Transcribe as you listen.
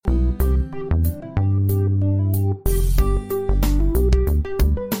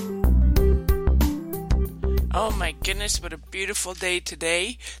goodness, what a beautiful day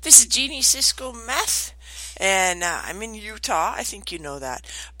today. This is Jeannie Cisco Meth, and I'm in Utah. I think you know that.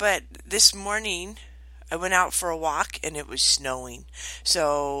 But this morning, I went out for a walk, and it was snowing.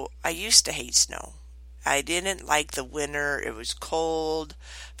 So I used to hate snow. I didn't like the winter. It was cold.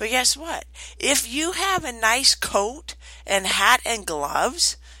 But guess what? If you have a nice coat and hat and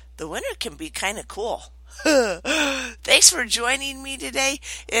gloves, the winter can be kind of cool. Thanks for joining me today.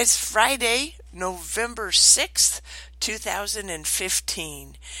 It's Friday, November 6th,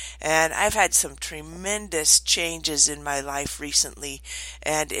 2015, and I've had some tremendous changes in my life recently,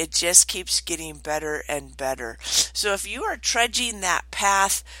 and it just keeps getting better and better. So if you are trudging that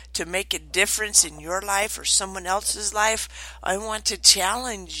path to make a difference in your life or someone else's life, I want to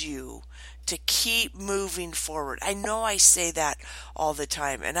challenge you to keep moving forward. I know I say that all the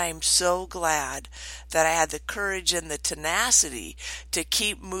time, and I am so glad that I had the courage and the tenacity to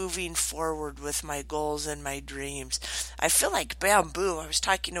keep moving forward with my goals and my dreams. I feel like bamboo. I was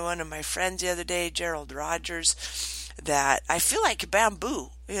talking to one of my friends the other day, Gerald Rogers, that I feel like bamboo,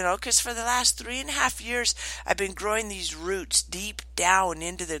 because for the last 3.5 years, I've been growing these roots deep down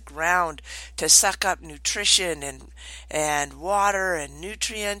into the ground to suck up nutrition and water and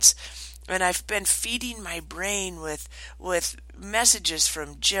nutrients. And I've been feeding my brain with messages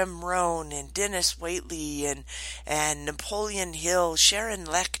from Jim Rohn and Dennis Waitley and Napoleon Hill, Sharon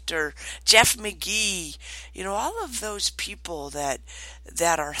Lecter, Jeff McGee, all of those people that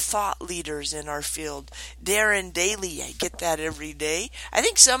are thought leaders in our field. Darren Daly, I get that every day. I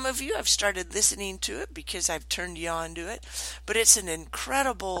think some of you have started listening to it because I've turned you on to it. But it's an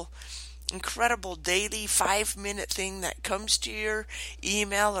incredible daily 5-minute thing that comes to your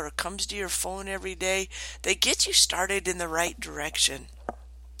email or comes to your phone every day that gets you started in the right direction.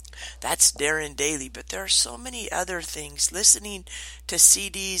 That's Darren Daly, but there are so many other things. Listening to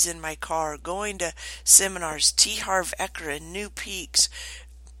CDs in my car, going to seminars, T. Harv Eker and New Peaks,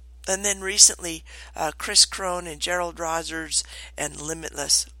 and then recently Chris Crone and Gerald Rogers and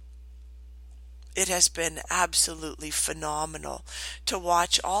Limitless. It has been absolutely phenomenal to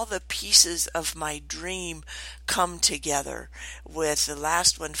watch all the pieces of my dream come together, with the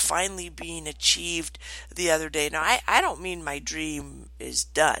last one finally being achieved the other day. Now, I don't mean my dream is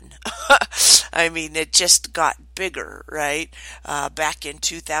done. I mean, it just got bigger, right? Back in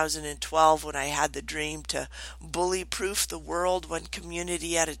 2012, when I had the dream to bully-proof the world one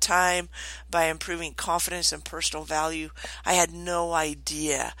community at a time by improving confidence and personal value, I had no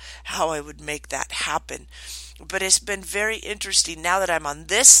idea how I would make that happen. But it's been very interesting now that I'm on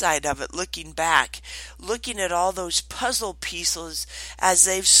this side of it, looking back, looking at all those puzzle pieces as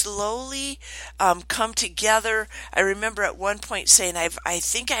they've slowly come together. I remember at one point saying, I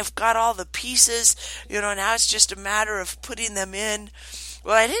think I've got all the pieces, now it's just a matter of putting them in.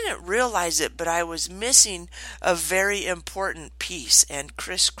 Well, I didn't realize it, but I was missing a very important piece, and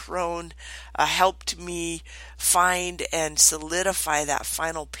Chris Crone helped me find and solidify that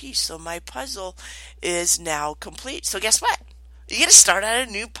final piece. So my puzzle is now complete. So guess what? You get to start on a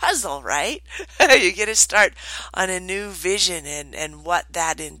new puzzle, right? You get to start on a new vision and what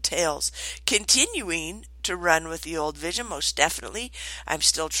that entails. Continuing to run with the old vision, most definitely. I'm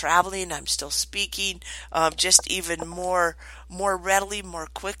still traveling, I'm still speaking, just even more readily, more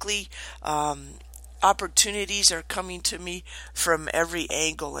quickly. Opportunities are coming to me from every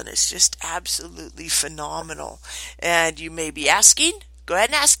angle, and it's just absolutely phenomenal. And you may be asking, go ahead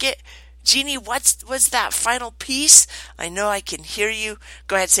and ask it, Jeannie, what's that final piece? I know I can hear you.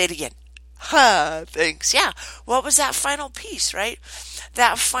 Go ahead, say it again. Thanks. Yeah. What was that final piece, right?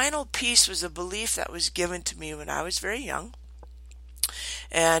 That final piece was a belief that was given to me when I was very young.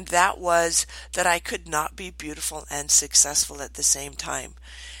 And that was that I could not be beautiful and successful at the same time.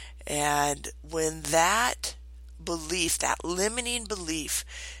 And when that belief, that limiting belief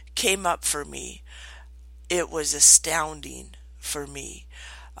came up for me, it was astounding for me.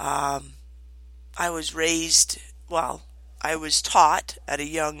 I was taught at a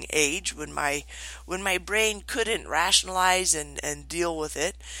young age, when my brain couldn't rationalize and deal with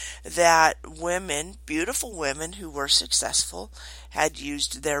it, that women, beautiful women who were successful, had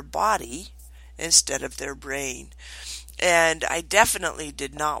used their body instead of their brain. And I definitely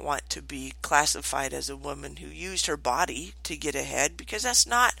did not want to be classified as a woman who used her body to get ahead, because that's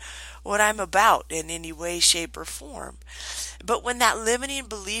not what I'm about in any way, shape, or form. But when that limiting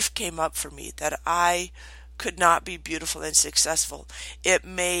belief came up for me that I could not be beautiful and successful, it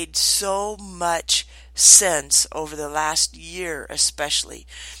made so much sense over the last year especially.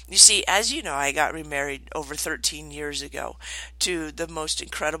 You see, as you know, I got remarried over 13 years ago to the most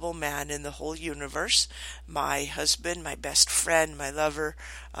incredible man in the whole universe, my husband, my best friend, my lover,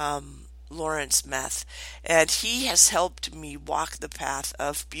 Lawrence Meth, and he has helped me walk the path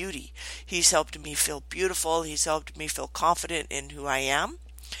of beauty. He's helped me feel beautiful. He's helped me feel confident in who I am.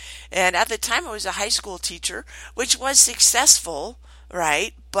 And at the time, I was a high school teacher, which was successful,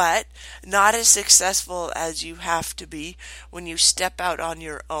 right? But not as successful as you have to be when you step out on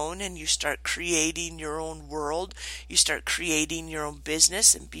your own and you start creating your own world. You start creating your own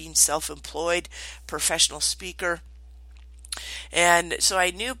business and being self-employed, professional speaker. And so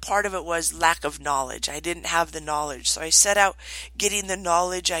I knew part of it was lack of knowledge. I didn't have the knowledge. So I set out getting the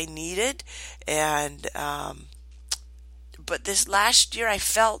knowledge I needed. And, but this last year I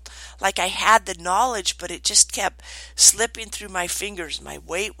felt like I had the knowledge, but it just kept slipping through my fingers. My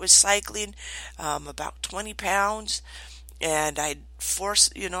weight was cycling, about 20 pounds. And I'd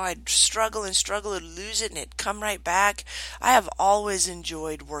struggle and struggle to lose it and it'd come right back. I have always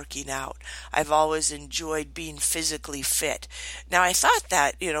enjoyed working out. I've always enjoyed being physically fit. Now I thought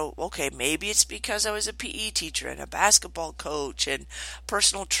that, okay, maybe it's because I was a PE teacher and a basketball coach and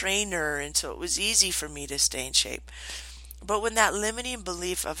personal trainer. And so it was easy for me to stay in shape. But when that limiting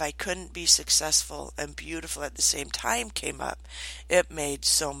belief of I couldn't be successful and beautiful at the same time came up, it made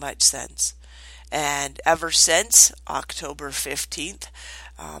so much sense. And ever since October 15th,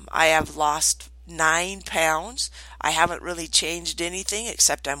 I have lost 9 pounds. I haven't really changed anything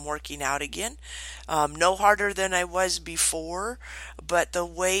except I'm working out again. No harder than I was before, but the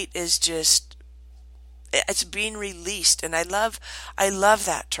weight is it's being released. And I love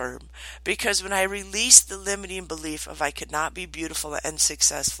that term, because when I released the limiting belief of I could not be beautiful and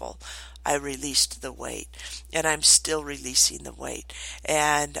successful, I released the weight, and I'm still releasing the weight,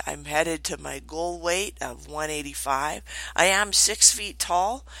 and I'm headed to my goal weight of 185. I am 6 feet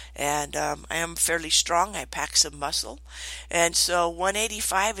tall, and I am fairly strong. I pack some muscle, and so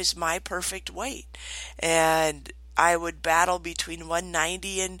 185 is my perfect weight, and I would battle between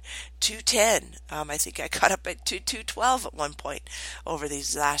 190 and 210. I think I got up at 212 at one point over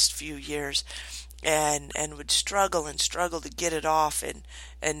these last few years. And would struggle to get it off, and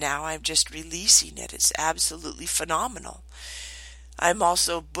now I'm just releasing it. It's absolutely phenomenal. I'm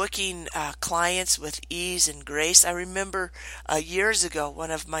also booking clients with ease and grace. I remember years ago one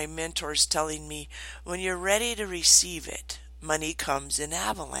of my mentors telling me, when you're ready to receive it, money comes in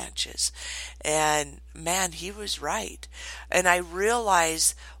avalanches. And man, he was right. And I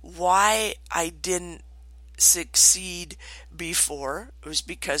realized why I didn't succeed before. It was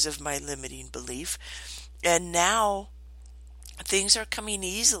because of my limiting belief, and now things are coming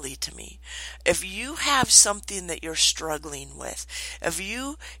easily to me. If you have something that you're struggling with, if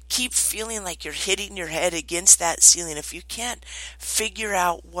you keep feeling like you're hitting your head against that ceiling, if you can't figure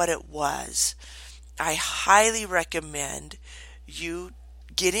out what it was, I highly recommend you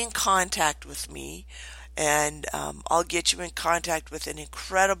get in contact with me, and I'll get you in contact with an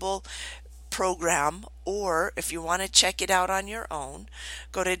incredible program. Or if you want to check it out on your own,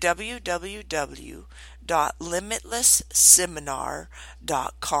 go to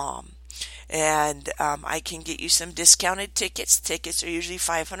www.limitlessseminar.com, and I can get you some discounted tickets. Tickets are usually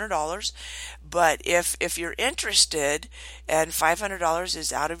 $500, but if you're interested and $500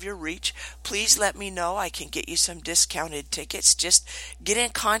 is out of your reach, please let me know. I can get you some discounted tickets. Just get in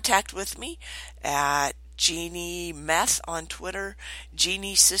contact with me at Jeannie Meth on Twitter,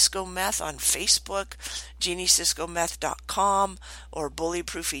 Jeannie Cisco Meth on Facebook, JeannieCiscoMeth.com, or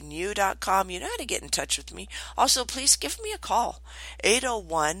BullyProofingYou.com. You know how to get in touch with me. Also, please give me a call,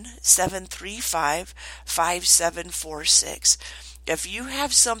 801-735-5746. If you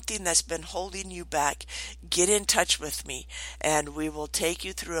have something that's been holding you back, get in touch with me, and we will take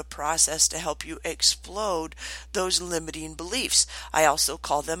you through a process to help you explode those limiting beliefs. I also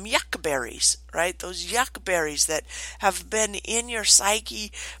call them yuck berries, right? Those yuck berries that have been in your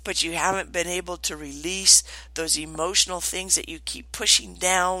psyche, but you haven't been able to release, those emotional things that you keep pushing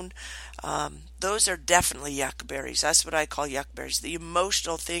down. Those are definitely yuck berries. That's what I call yuck berries, the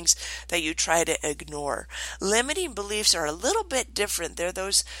emotional things that you try to ignore. Limiting beliefs are a little bit different. They're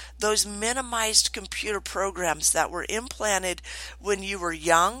those minimized computer programs that were implanted when you were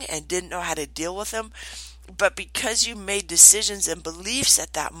young and didn't know how to deal with them. But because you made decisions and beliefs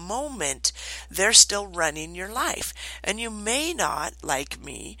at that moment, they're still running your life. And you may not, like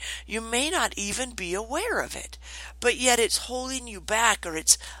me, you may not even be aware of it. But yet it's holding you back, or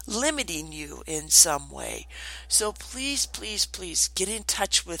it's limiting you in some way. So please, please, please get in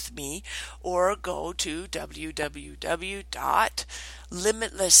touch with me, or go to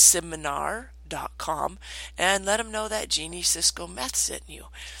www.limitlessseminar.com and let them know that Jeannie Cisco Meth sent you.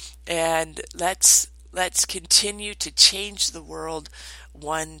 And let's Let's continue to change the world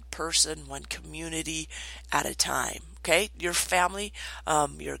one person, one community at a time. Okay, your family,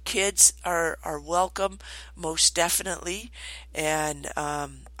 your kids are welcome, most definitely, and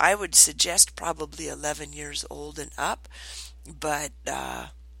I would suggest probably 11 years old and up, but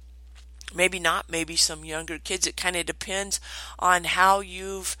maybe not, maybe some younger kids. It kind of depends on how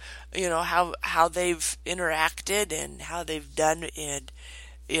how they've interacted and how they've done it.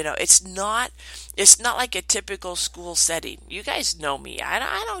 It's not like a typical school setting. You guys know me.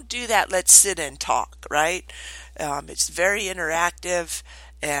 I don't do that. Let's sit and talk, right? It's very interactive,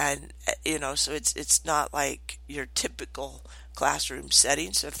 and so it's not like your typical classroom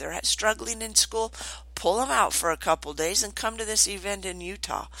setting. So if they're struggling in school, pull them out for a couple days and come to this event in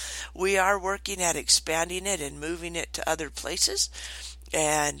Utah. We are working at expanding it and moving it to other places,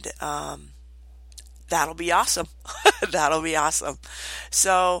 and that'll be awesome. That'll be awesome.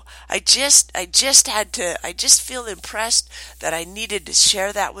 So I just feel impressed that I needed to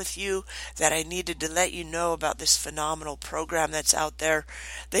share that with you, that I needed to let you know about this phenomenal program that's out there.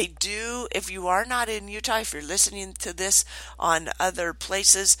 They do, if you are not in Utah, if you're listening to this on other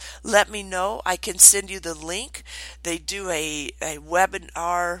places, let me know. I can send you the link. They do a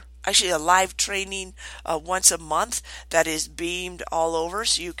webinar, actually a live training once a month that is beamed all over,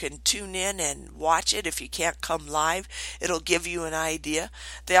 so you can tune in and watch it. If you can't come live, it'll give you an idea.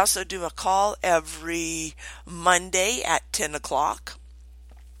 They also do a call every Monday at 10 o'clock.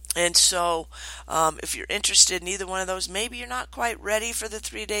 And so if you're interested in either one of those, maybe you're not quite ready for the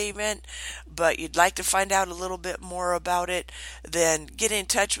 3-day event, but you'd like to find out a little bit more about it, then get in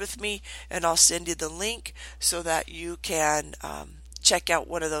touch with me and I'll send you the link so that you can check out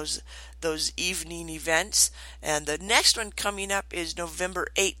one of those evening events. And the next one coming up is November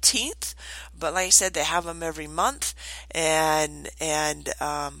 18th. But like I said, they have them every month, and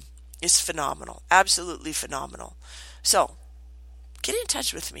it's phenomenal, absolutely phenomenal. So get in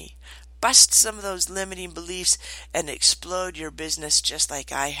touch with me. Bust some of those limiting beliefs and explode your business just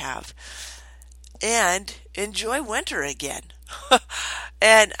like I have. And enjoy winter again.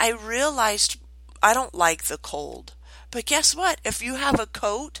 And I realized I don't like the cold. But guess what? If you have a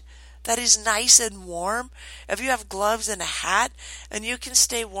coat that is nice and warm, if you have gloves and a hat and you can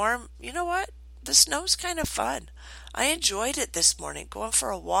stay warm, you know what? The snow's kind of fun. I enjoyed it this morning, going for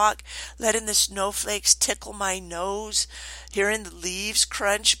a walk, letting the snowflakes tickle my nose, hearing the leaves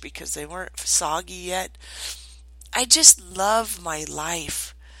crunch because they weren't soggy yet. I just love my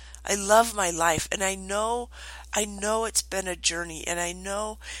life. I love my life, and I know it's been a journey, and I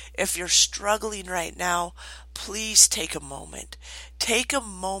know if you're struggling right now, please take a moment. Take a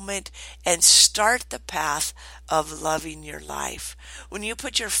moment and start the path of loving your life. When you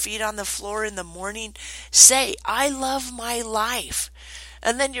put your feet on the floor in the morning, say, I love my life.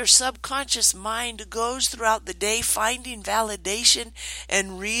 And then your subconscious mind goes throughout the day finding validation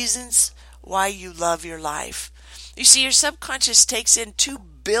and reasons why you love your life. You see, your subconscious takes in 2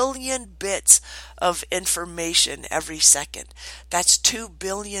 billion bits of information every second. That's 2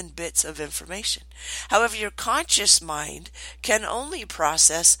 billion bits of information. However, your conscious mind can only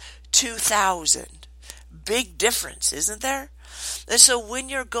process 2,000. Big difference, isn't there? And so when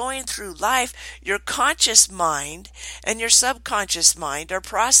you're going through life, your conscious mind and your subconscious mind are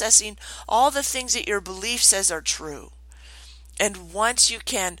processing all the things that your belief says are true. And once you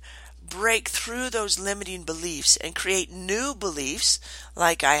can break through those limiting beliefs and create new beliefs,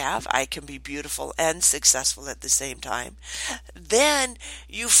 like I have, I can be beautiful and successful at the same time, then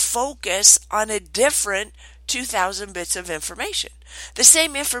you focus on a different 2,000 bits of information. The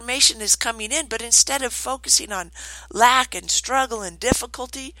same information is coming in, but instead of focusing on lack and struggle and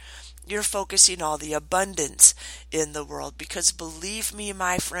difficulty, you're focusing on the abundance in the world. Because believe me,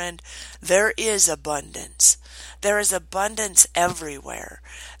 my friend, there is abundance. There is abundance everywhere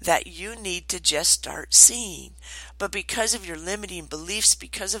that you need to just start seeing. But because of your limiting beliefs,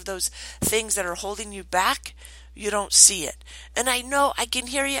 because of those things that are holding you back, you don't see it. And I know, I can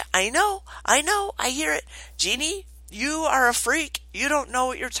hear you. I know, I hear it. Jeannie, you are a freak. You don't know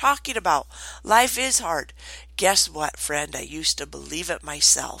what you're talking about. Life is hard. Guess what, friend? I used to believe it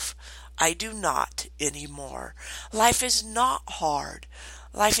myself. I do not anymore. Life is not hard.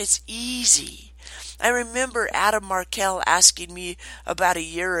 Life is easy. I remember Adam Markell asking me about a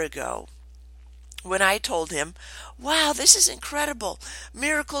year ago when I told him, wow, this is incredible.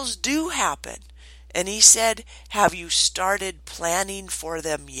 Miracles do happen. And he said, have you started planning for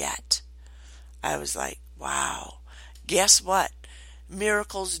them yet? I was like, wow, guess what?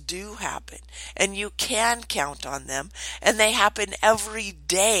 Miracles do happen, and you can count on them, and they happen every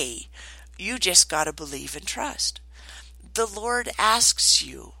day. You just got to believe and trust. The Lord asks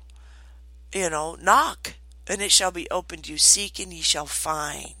you, Knock, and it shall be opened to you. Seek, and ye shall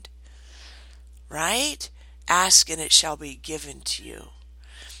find. Right? Ask, and it shall be given to you.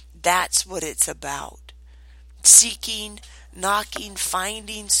 That's what it's about. Seeking, knocking,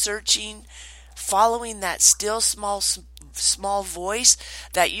 finding, searching, following that still small voice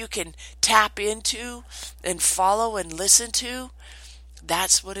that you can tap into and follow and listen to.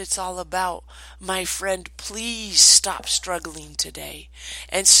 That's what it's all about. My friend, please stop struggling today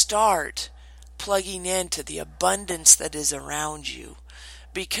and start plugging into the abundance that is around you,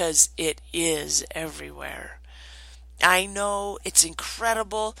 because it is everywhere. I know it's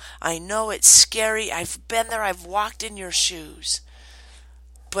incredible. I know it's scary. I've been there. I've walked in your shoes.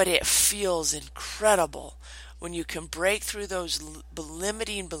 But it feels incredible when you can break through those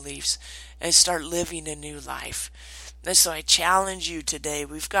limiting beliefs and start living a new life. And so I challenge you today.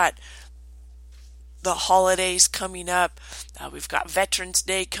 We've got the holidays coming up. We've got Veterans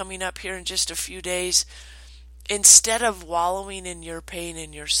Day coming up here in just a few days. Instead of wallowing in your pain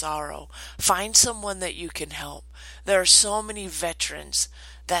and your sorrow, find someone that you can help. There are so many veterans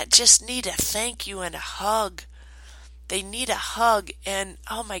that just need a thank you and a hug. They need a hug, and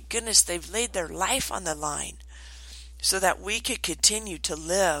oh my goodness, they've laid their life on the line so that we could continue to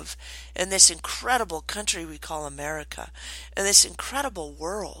live in this incredible country we call America, in this incredible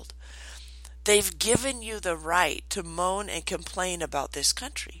world. They've given you the right to moan and complain about this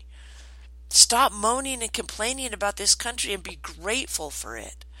country. Stop moaning and complaining about this country and be grateful for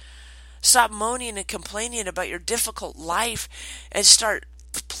it. Stop moaning and complaining about your difficult life and start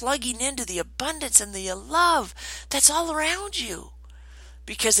plugging into the abundance and the love that's all around you,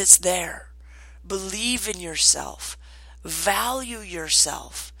 because it's there. Believe in yourself. Value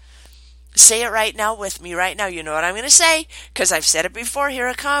yourself. Say it right now with me. Right now, you know what I'm going to say, because I've said it before. Here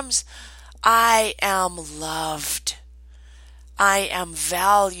it comes. I am loved. I am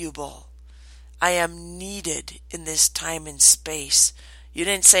valuable. I am needed in this time and space. You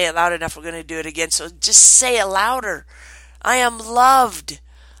didn't say it loud enough. We're going to do it again. So just say it louder. I am loved.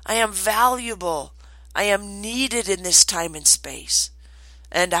 I am valuable. I am needed in this time and space.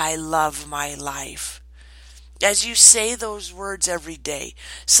 And I love my life. As you say those words every day,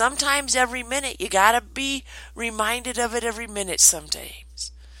 sometimes every minute, you got to be reminded of it every minute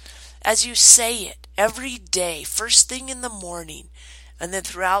sometimes. As you say it every day, first thing in the morning, and then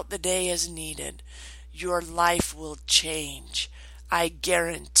throughout the day as needed, your life will change. I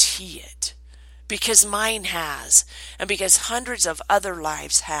guarantee it. Because mine has, and because hundreds of other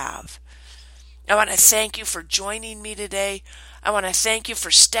lives have. I want to thank you for joining me today. I want to thank you for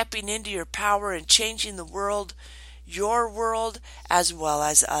stepping into your power and changing the world, your world, as well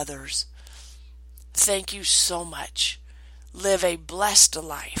as others. Thank you so much. Live a blessed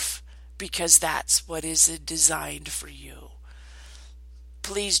life, because that's what is designed for you.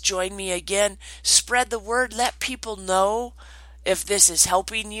 Please join me again. Spread the word. Let people know if this is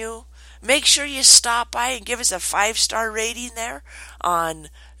helping you. Make sure you stop by and give us a 5-star rating there on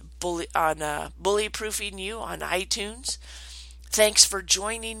Bullyproofing You on iTunes. Thanks for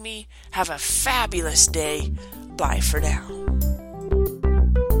joining me. Have a fabulous day. Bye for now.